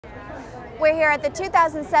We're here at the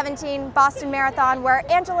 2017 Boston Marathon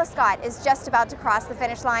where Angela Scott is just about to cross the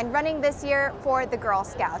finish line running this year for the Girl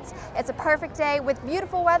Scouts. It's a perfect day with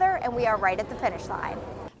beautiful weather and we are right at the finish line.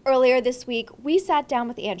 Earlier this week, we sat down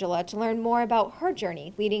with Angela to learn more about her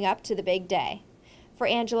journey leading up to the big day. For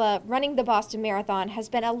Angela, running the Boston Marathon has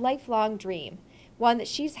been a lifelong dream, one that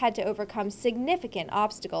she's had to overcome significant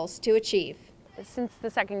obstacles to achieve. Since the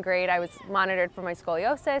second grade, I was monitored for my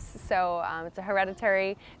scoliosis, so it's a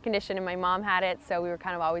hereditary condition and my mom had it, so we were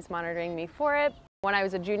kind of always monitoring me for it. When I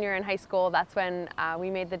was a junior in high school, that's when we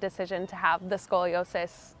made the decision to have the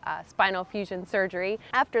scoliosis spinal fusion surgery.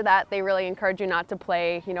 After that, they really encourage you not to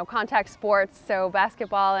play, contact sports, so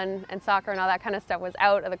basketball and soccer and all that kind of stuff was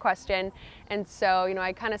out of the question. And so,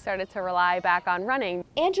 I kind of started to rely back on running.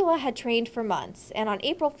 Angela had trained for months, and on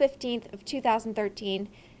April 15th of 2013,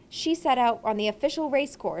 she set out on the official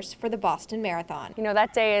race course for the Boston Marathon.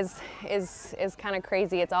 That day is kind of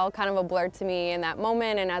crazy. It's all kind of a blur to me in that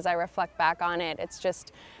moment, and as I reflect back on it, it's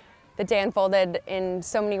just the day unfolded in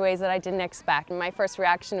so many ways that I didn't expect. And my first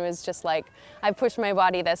reaction was just like, I've pushed my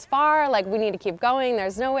body this far, like we need to keep going,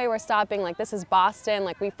 there's no way we're stopping, like this is Boston,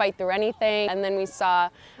 like we fight through anything. And then we saw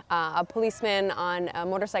a policeman on a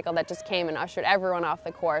motorcycle that just came and ushered everyone off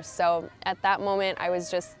the course. So at that moment, I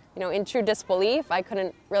was just in true disbelief. I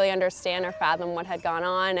couldn't really understand or fathom what had gone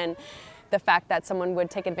on and the fact that someone would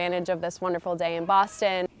take advantage of this wonderful day in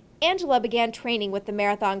Boston. Angela began training with the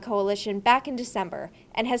Marathon Coalition back in December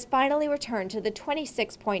and has finally returned to the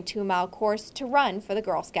 26.2-mile course to run for the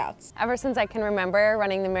Girl Scouts. Ever since I can remember,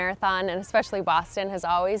 running the marathon, and especially Boston, has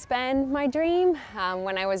always been my dream.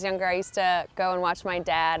 When I was younger, I used to go and watch my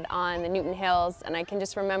dad on the Newton Hills, and I can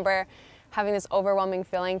just remember having this overwhelming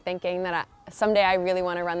feeling, thinking that someday I really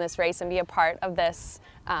want to run this race and be a part of this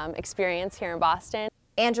experience here in Boston.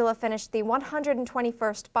 Angela finished the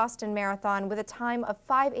 121st Boston Marathon with a time of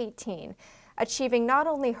 5:18, achieving not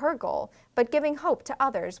only her goal, but giving hope to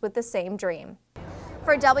others with the same dream.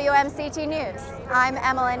 For WMCT News, I'm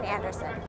Emmeline Anderson.